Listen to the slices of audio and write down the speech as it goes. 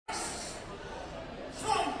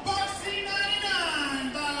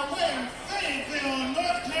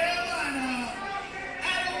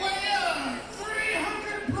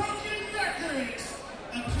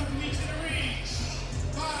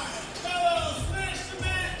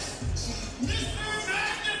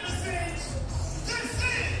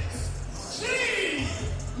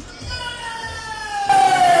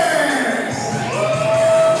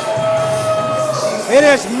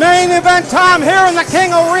It is main event time here in the King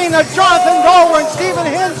Arena. Jonathan Goldwyn, Stephen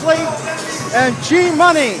Hensley, and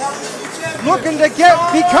G-Money looking to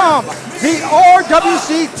become the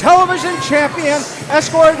RWC television champion,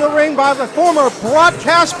 escorted to the ring by the former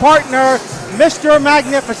broadcast partner, Mr.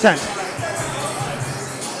 Magnificent.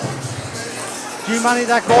 G-Money,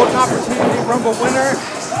 that Golden Opportunity Rumble winner.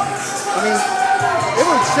 I mean, it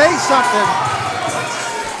would say something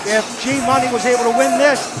if G-Money was able to win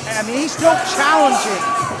this. I mean, he's still challenging.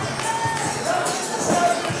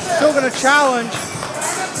 Still going to challenge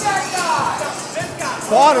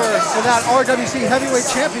Water for that RWC Heavyweight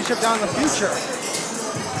Championship down in the future.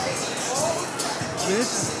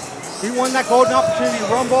 He won that Golden Opportunity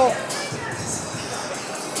Rumble.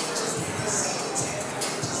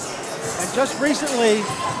 And just recently,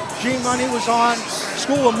 G-Money was on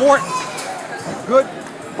School of Morton. Good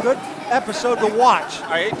episode to watch.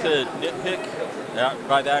 I hate to nitpick.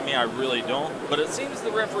 By that I mean I really don't. But it seems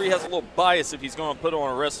the referee has a little bias if he's going to put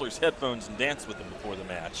on a wrestler's headphones and dance with them before the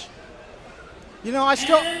match. You know, I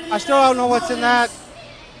still don't know what's in that.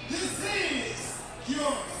 This is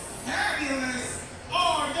your fabulous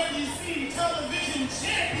RWC television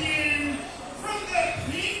champion from the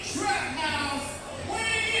Pink Trap House,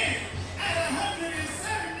 weighing in at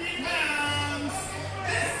 170 pounds.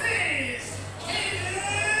 This is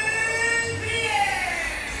Kaydin Pierre.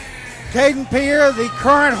 Kaydin Pierre, the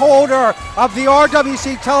current holder of the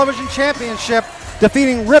RWC Television Championship,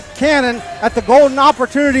 defeating Rip Cannon at the Golden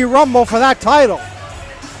Opportunity Rumble for that title.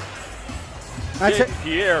 Kaydin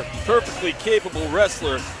Pierre, perfectly capable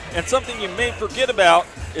wrestler, and something you may forget about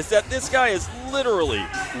is that this guy is literally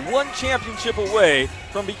one championship away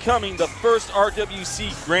from becoming the first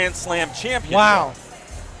RWC Grand Slam champion. Wow.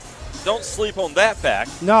 Don't sleep on that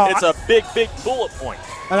fact. No. It's a big, big bullet point.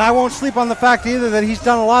 And I won't sleep on the fact either that he's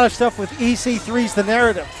done a lot of stuff with EC3's The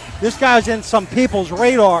Narrative. This guy's in some people's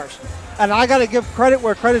radars. And I got to give credit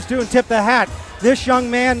where credit's due and tip the hat. This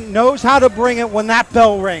young man knows how to bring it when that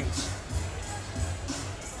bell rings.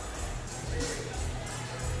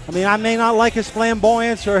 I mean, I may not like his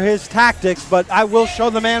flamboyance or his tactics, but I will show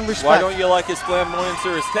the man respect. Why don't you like his flamboyance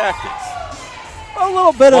or his tactics? A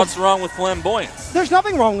little bit What's wrong with flamboyance? There's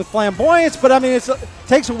nothing wrong with flamboyance, but I mean, it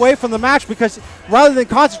takes away from the match because rather than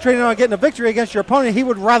concentrating on getting a victory against your opponent, he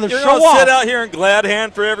would rather show off. You're going to sit out here in glad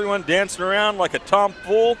hand for everyone dancing around like a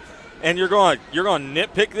tomfool, and you're going to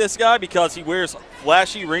nitpick this guy because he wears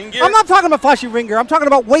flashy ring gear? I'm not talking about flashy ring gear. I'm talking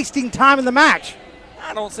about wasting time in the match.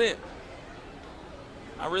 I don't see it.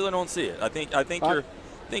 I really don't see it. I think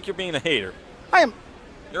you're being a hater. I am.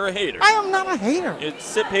 You're a hater. I am not a hater. You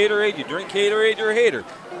sip haterade, you drink haterade, you're a hater.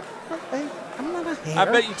 I'm not a hater. I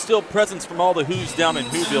bet you'd steal presents from all the Who's down in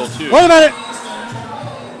Whoville, too. Wait a minute.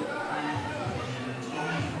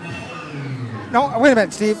 No, wait a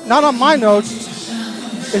minute, Steve. Not on my notes.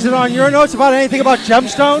 Is it on your notes about anything about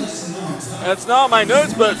gemstones? That's not my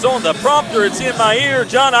notes, but it's on the prompter. It's in my ear.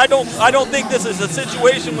 John, I don't think this is a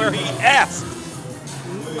situation where he asked.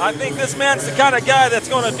 I think this man's the kind of guy that's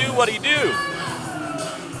going to do what he do.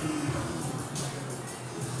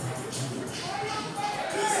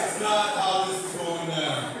 Not how this is going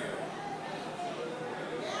down.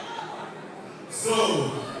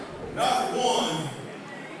 So, not one,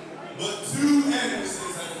 but two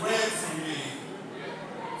Andersons have ransomed me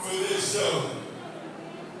for this show.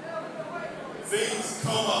 Things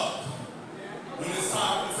come up when it's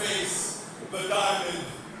time to face the diamond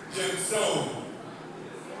gemstone.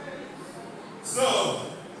 So,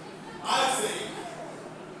 I think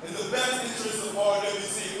in the best interest of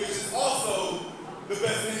RWC, which is also the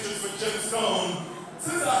best interest for Gemstone,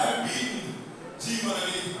 since I have beaten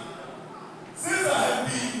G-Money, since I have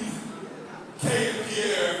beaten Kaydin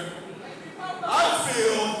Pierre, I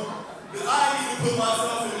feel that I need to put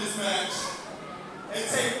myself in this match and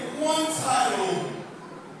take one title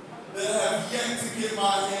that I have yet to get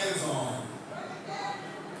my hands on.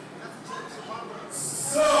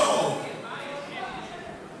 So,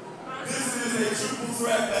 this is a triple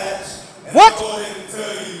threat match, and what? I'll go ahead and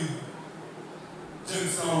tell you,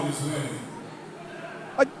 Gemstone is winning.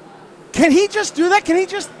 Can he just do that? Can he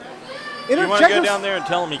just interject? You want to go down there and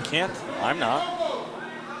tell him he can't? I'm not.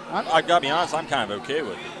 I got to be honest, I'm kind of okay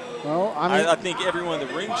with it. Well, I think everyone in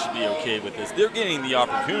the ring should be okay with this. They're getting the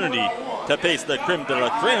opportunity to face the creme de la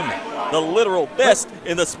creme, the literal best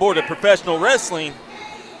in the sport of professional wrestling,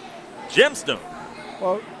 Gemstone.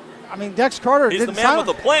 Well, I mean, Dex Carter He's didn't the man sign.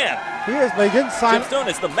 with a plan. He is, but he didn't sign. Gemstone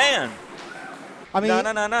is the man. I mean, na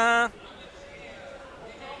na na na.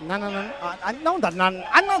 I know that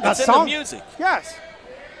It's song. in the music. Yes.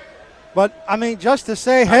 But, I mean, just to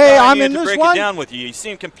say, hey, I'm in this one. I break it down with you. You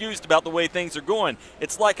seem confused about the way things are going.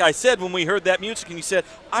 It's like I said when we heard that music and you said,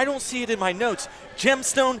 I don't see it in my notes.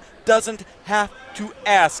 Gemstone doesn't have to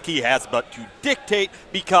ask. He has but to dictate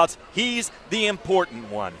because he's the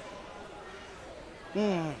important one.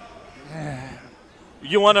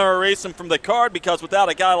 You want to erase him from the card because without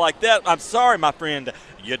a guy like that, I'm sorry, my friend,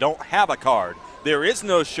 you don't have a card. There is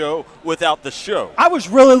no show without the show. I was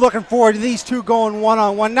really looking forward to these two going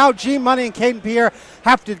one-on-one. Now G-Money and Kaydin Pierre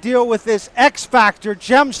have to deal with this X-Factor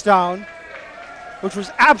Gemstone, which was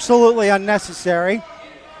absolutely unnecessary.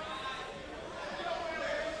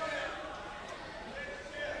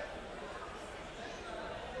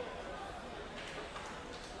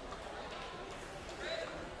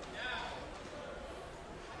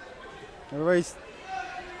 Everybody's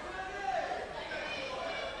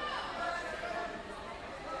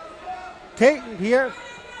Kaydin here.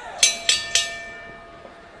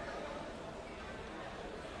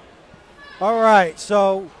 All right,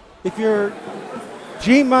 so if you're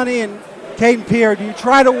G-Money and Kaydin Pierre, do you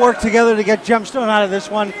try to work together to get Gemstone out of this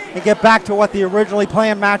one and get back to what the originally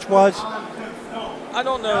planned match was? I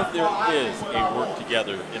don't know if there is a work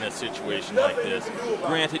together in a situation like this.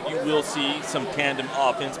 Granted, you will see some tandem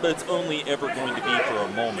offense, but it's only ever going to be for a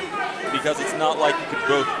moment because it's not like you could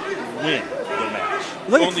both win the match.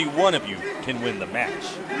 Only one of you can win the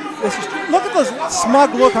match. Look at the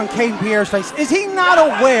smug look on Kaydin Pierre's face. Is he not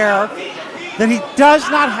aware that he does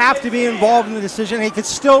not have to be involved in the decision and he could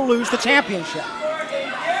still lose the championship?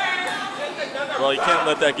 Well, you can't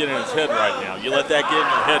let that get in his head right now. You let that get in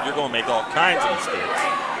your head, you're going to make all kinds of mistakes.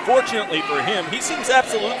 Fortunately for him, he seems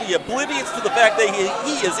absolutely oblivious to the fact that he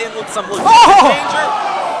is in some legitimate danger.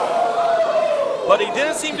 But he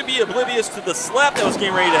didn't seem to be oblivious to the slap that was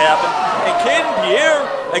getting ready to happen. And Kaydin Pierre,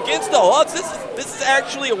 against all odds, this is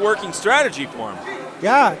actually a working strategy for him.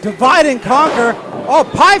 Yeah, divide and conquer. Oh,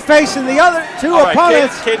 pie facing the other two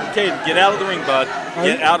opponents. Kaydin, get out of the ring, bud.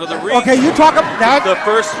 Get out of the ring. Okay, you talk about that. The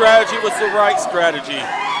first strategy was the right strategy.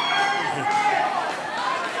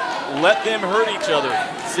 Let them hurt each other.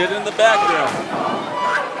 Sit in the background.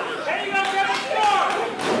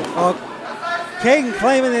 Kaydin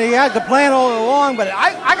claiming that he had the plan all along, but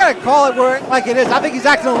I got to call it like it is. I think he's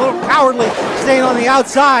acting a little cowardly, staying on the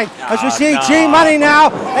outside. As we see G-Money now,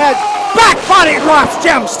 as back body drops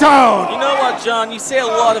Gemstone. You know what, John? You say a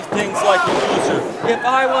lot of things like a loser. If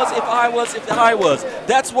I was.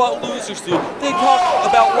 That's what losers do. They talk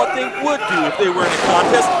about what they would do if they were in a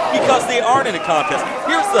contest because they aren't in a contest.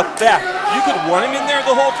 Here's the fact. You could want him in there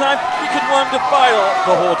the whole time. You could want him to fight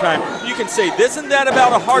the whole time. You can say this and that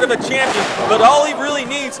about a heart of a champion, but all he really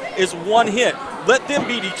needs is one hit. Let them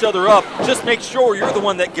beat each other up. Just make sure you're the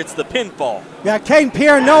one that gets the pinfall. Yeah, Kaydin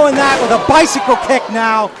Pierre knowing that with a bicycle kick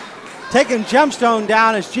now. Taking Gemstone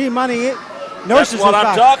down as G-Money nurses. That's what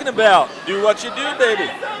I'm talking about. Do what you do, baby.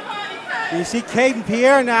 You see Kaydin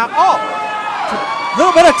Pierre now. Oh, a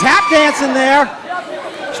little bit of tap dancing there.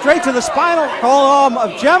 Straight to the spinal column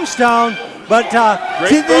of Gemstone. But,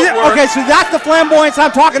 okay, so that's the flamboyance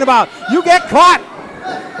I'm talking about. You get caught.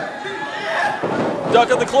 Duck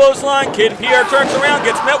of the clothesline. Kaydin Pierre turns around,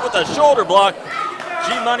 gets met with a shoulder block.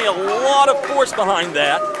 G-Money, a lot of force behind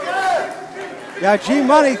that. Yeah,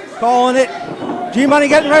 G-Money calling it. G-Money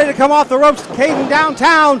getting ready to come off the ropes. Kaydin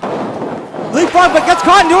downtown. Leapfrog, but gets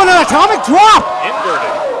caught and doing an atomic drop.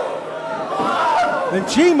 Inverted. And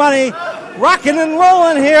G-Money rocking and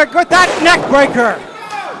rolling here. Got that neck breaker.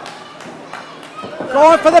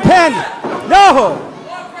 Going for the pin. No.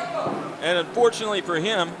 And unfortunately for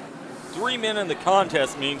him, 3 men in the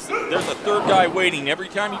contest means there's a third guy waiting every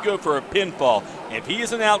time you go for a pinfall. If he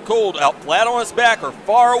isn't out cold, out flat on his back, or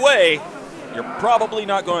far away, you're probably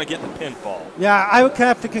not going to get the pinfall. Yeah, I would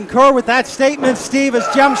have to concur with that statement, Steve, as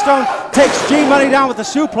Gemstone takes G-Money down with a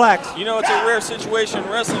suplex. You know, it's a rare situation in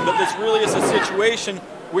wrestling, but this really is a situation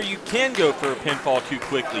where you can go for a pinfall too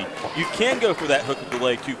quickly. You can go for that hook of the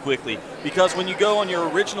leg too quickly, because when you go on your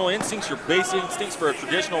original instincts, your base instincts for a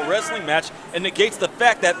traditional wrestling match, it negates the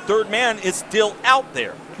fact that third man is still out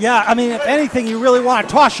there. Yeah, I mean, if anything, you really want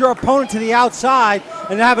to toss your opponent to the outside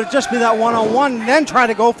and have it just be that one-on-one and then try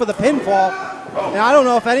to go for the pinfall. And I don't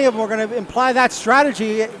know if any of them are going to imply that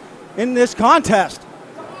strategy in this contest.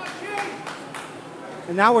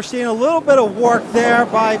 And now we're seeing a little bit of work there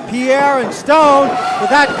by Pierre and Stone with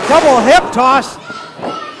that double hip toss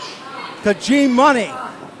to G-Money.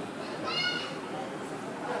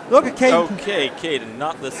 Look at Kaydin. Okay, Kaydin,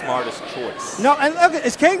 not the smartest choice. No, and look,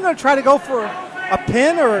 is Kaydin going to try to go for a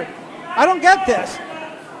pin or? I don't get this.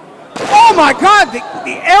 Oh my God,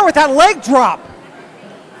 the air with that leg drop.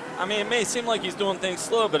 I mean, it may seem like he's doing things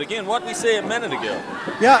slow, but again, what did we say a minute ago?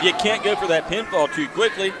 Yeah. You can't go for that pinfall too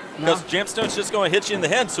quickly because Gemstone's just going to hit you in the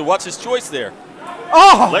head. So what's his choice there?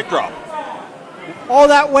 Oh! Leg drop. All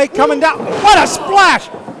that weight coming down. What a splash!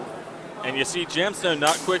 And you see Gemstone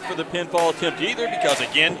not quick for the pinfall attempt either because,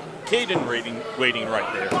 again, Kaydin waiting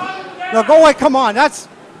right there. No, go away. Come on. That's,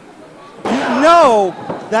 you know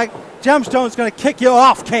that Gemstone's going to kick you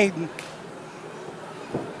off, Kaydin.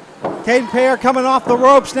 Kaydin Pierre coming off the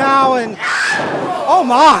ropes now, and oh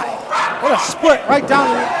my, what a split right down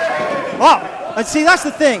the, oh, and see, that's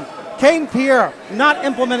the thing. Kaydin Pierre not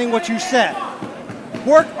implementing what you said.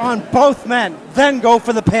 Work on both men, then go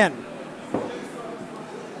for the pin.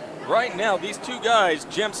 Right now, these two guys,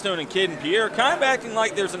 Gemstone and Kaydin Pierre, kind of acting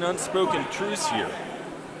like there's an unspoken truce here.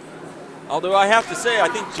 Although I have to say, I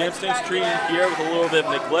think Gemstone's treating Pierre with a little bit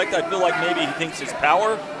of neglect. I feel like maybe he thinks his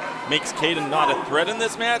power makes Kaydin not a threat in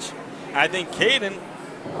this match. I think Kaydin,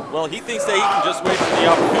 well, he thinks that he can just wait for the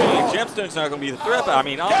opportunity, and Gemstone's not going to be the threat. But I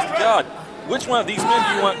mean, honest to God, which one of these men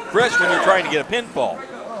do you want fresh when you're trying to get a pinfall?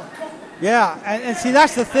 Yeah, and see,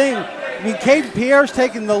 that's the thing. I mean, Kaydin Pierre's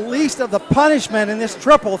taking the least of the punishment in this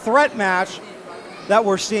triple threat match that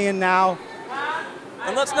we're seeing now.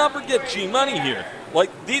 And let's not forget G-Money here. Like,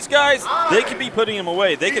 these guys, they could be putting him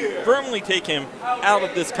away. They could firmly take him out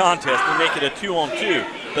of this contest and make it a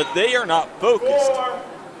 2-on-2. But they are not focused.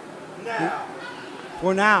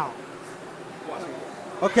 For now.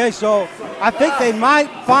 Okay, so I think they might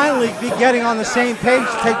finally be getting on the same page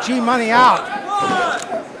to take G-Money out.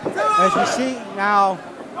 As we see now,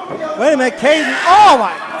 wait a minute, Kaydin, oh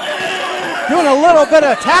my, doing a little bit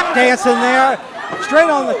of tap dancing there, straight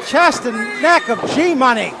on the chest and neck of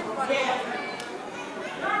G-Money.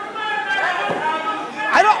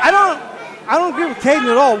 I don't agree with Kaydin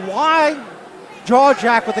at all. Why jaw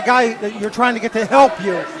jack with the guy that you're trying to get to help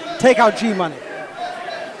you take out G-Money?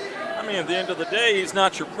 I mean, at the end of the day, he's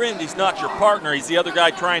not your friend, he's not your partner, he's the other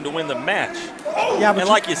guy trying to win the match. Yeah, but and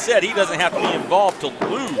like you said, he doesn't have to be involved to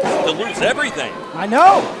lose everything. I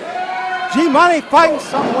know. G-Money fighting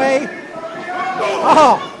some way.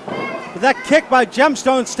 Oh, but that kick by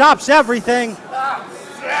Gemstone stops everything.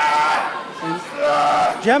 And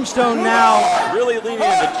Gemstone now really leaning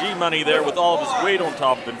into G-Money there with all of his weight on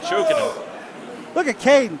top of him, choking him. Look at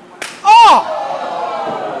Kaydin. Oh!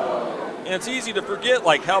 And it's easy to forget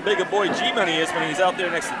like how big a boy G-Money is when he's out there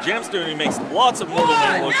next to Gemstone. He makes lots of mortal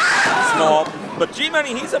men look small. But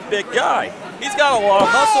G-Money, he's a big guy. He's got a lot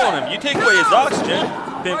of muscle on him. You take away his oxygen,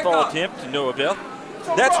 pinfall attempt to no avail.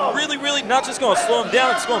 That's really, really not just going to slow him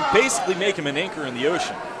down. It's going to basically make him an anchor in the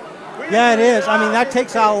ocean. Yeah, it is. I mean, that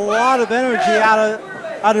takes a lot of energy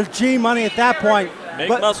out of G-Money at that point. Make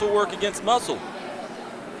muscle work against muscle.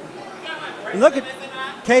 Look at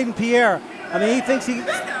Kaydin Pierre. I mean, he thinks he's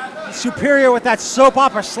superior with that soap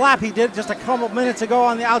opera slap he did just a couple minutes ago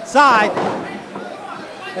on the outside.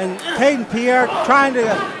 And Kaydin Pierre trying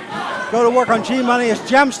to go to work on G-Money as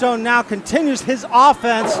Gemstone now continues his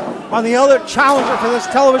offense on the other challenger for this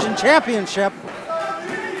television championship.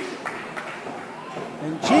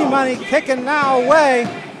 And G-Money kicking now away.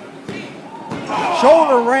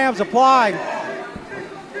 Shoulder rams applied.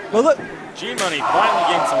 But look, G-Money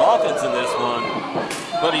finally gained some offense in this one,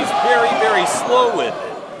 but he's very, very slow with it.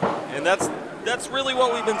 And that's really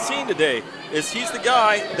what we've been seeing today, is he's the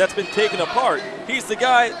guy that's been taken apart. He's the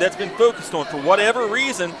guy that's been focused on for whatever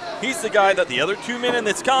reason. He's the guy that the other two men in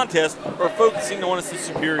this contest are focusing on as the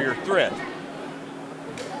superior threat.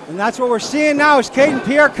 And that's what we're seeing now as Kaydin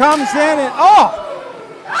Pierre comes in and, oh!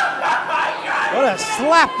 What a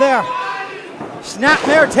slap there.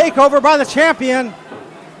 Snapmare takeover by the champion.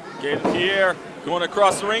 Kaydin Pierre going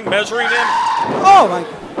across the ring, measuring him. Oh my.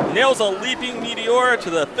 Nails a leaping meteora to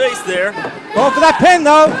the face there. Going for that pin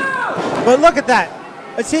though. But look at that.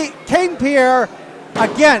 And see, Kaydin Pierre,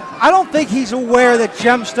 again, I don't think he's aware that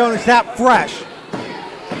Gemstone is that fresh.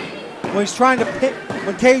 When he's trying to pin,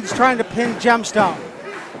 when Kaydin's trying to pin Gemstone.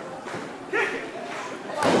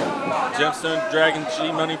 Gemstone dragging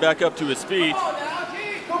G-Money back up to his feet.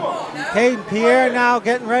 And Kaydin Pierre now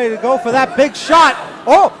getting ready to go for that big shot.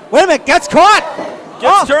 Oh, wait a minute, gets caught.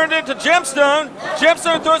 Gets turned into Gemstone.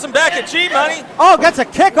 Gemstone throws him back at G-Money. Oh, gets a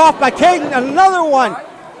kickoff by Kaydin, another one.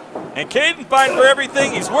 And Kaydin fighting for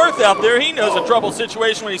everything he's worth out there. He knows a trouble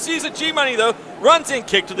situation when he sees it. G-Money, though, runs in,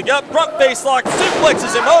 kick to the gut, front face lock,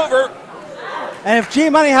 suplexes him over. And if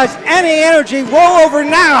G-Money has any energy, roll over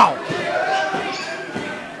now.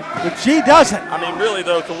 But G doesn't. I mean, really,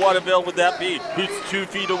 though, to what avail would that be? He's 2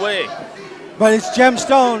 feet away. But it's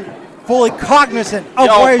Gemstone fully cognizant of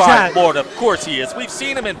where he's at. Lord, of course he is. We've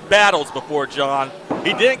seen him in battles before, John.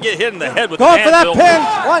 He didn't get hit in the head with going an for that anvil. pin.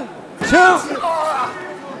 1,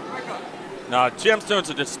 2. Nah, Gemstone's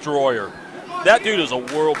a destroyer. That dude is a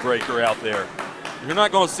world breaker out there. You're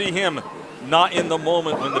not going to see him not in the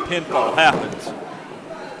moment when the pinfall happens.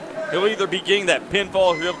 He'll either be getting that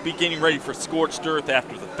pinfall or he'll be getting ready for scorched earth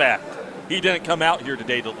after the fact. He didn't come out here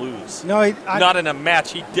today to lose. No, not in a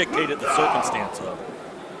match he dictated the circumstance of.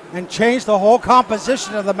 And changed the whole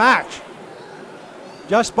composition of the match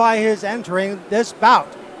just by his entering this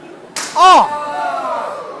bout.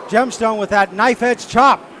 Oh! Gemstone with that knife edge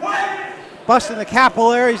chop, busting the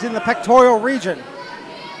capillaries in the pectoral region.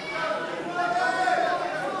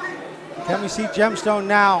 Can we see Gemstone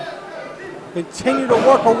now continue to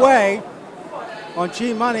work away on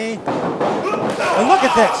G-Money? And look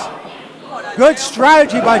at this. Good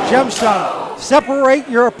strategy by Gemstone. Separate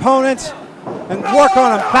your opponents and work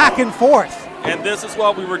on them back and forth. And this is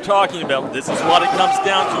what we were talking about. This is what it comes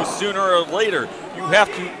down to sooner or later. You have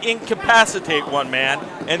to incapacitate one man,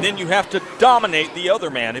 and then you have to dominate the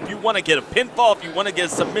other man. If you want to get a pinfall, if you want to get a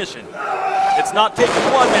submission, it's not taking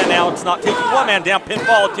one man out. It's not taking one man down,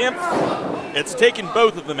 pinfall attempt. It's taking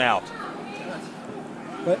both of them out.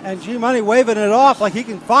 And G-Money waving it off like he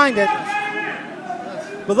can find it.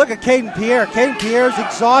 But look at Kaydin Pierre. Kaydin Pierre's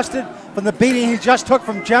exhausted from the beating he just took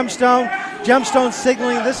from Gemstone. Gemstone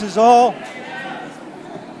signaling this is all.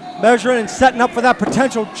 Measuring and setting up for that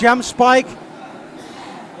potential gem spike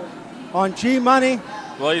on G-Money.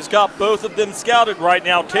 Well, he's got both of them scouted right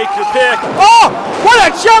now. Take your pick. Oh, what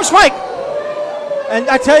a gem spike! And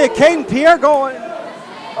I tell you, Kaydin Pierre going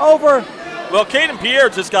over. Well, Kaydin Pierre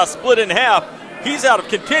just got split in half. He's out of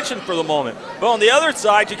contention for the moment. But on the other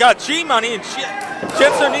side, you got G-Money, and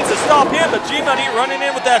Gemstone needs to stop him, but G-Money running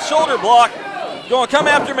in with that shoulder block. Going to come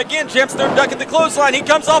after him again. Gemstone ducking the clothesline. He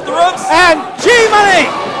comes off the ropes. And G-Money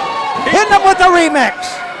hitting him with the remix.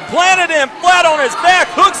 Planted him flat on his back,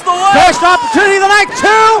 hooks the leg. Best opportunity of the night,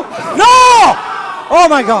 two. No! Oh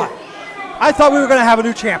my God. I thought we were going to have a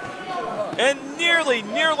new champion. And nearly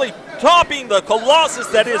topping the colossus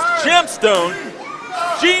that is Gemstone.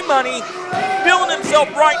 G-Money feeling himself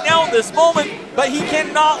right now in this moment, but he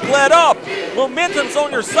cannot let up. Momentum's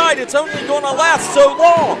on your side. It's only going to last so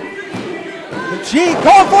long. The G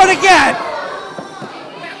going for it again.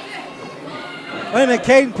 Wait a minute,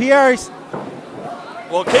 Kaydin Pierre.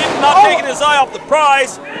 Well, Kaydin not taking his eye off the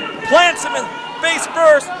prize. Plants him in face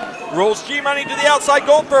first. Rolls G-Money to the outside,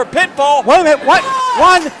 going for a pinfall. Wait a minute, what?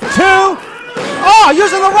 1, 2. Oh,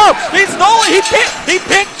 using the ropes. He stole it. He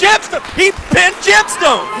pinned Gemstone. He pinned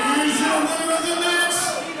Gemstone. Here's your winner of the match,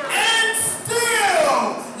 and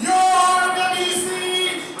still your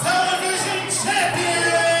RWC television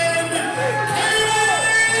champion, Kaydin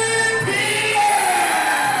Pierre.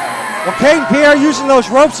 Well, Kaydin Pierre using those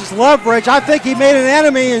ropes as leverage. I think he made an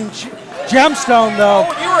enemy in Gemstone, though.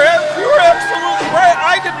 Oh, you were absolutely right.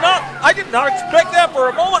 I did not expect that for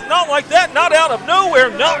a moment. Not like that. Not out of nowhere.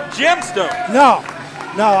 Not Gemstone. No.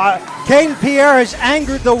 Kaydin Pierre has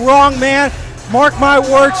angered the wrong man. Mark my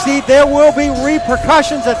words, Steve, there will be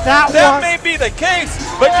repercussions at that one. That may be the case,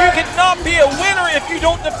 but you cannot be a winner if you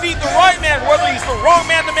don't defeat the right man. Whether he's the wrong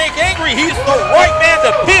man to make angry, he's the right man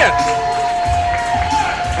to pin.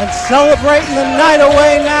 And celebrating the night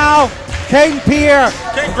away now, Kaydin Pierre.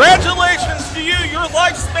 Congratulations to you. Your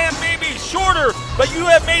lifespan may be shorter, but you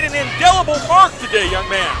have made an indelible mark today, young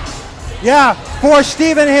man. Yeah, for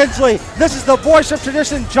Stephen Hensley. This is the voice of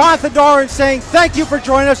tradition, Jonathan Doran, saying thank you for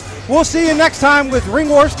joining us. We'll see you next time with Ring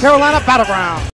Wars Carolina Battleground.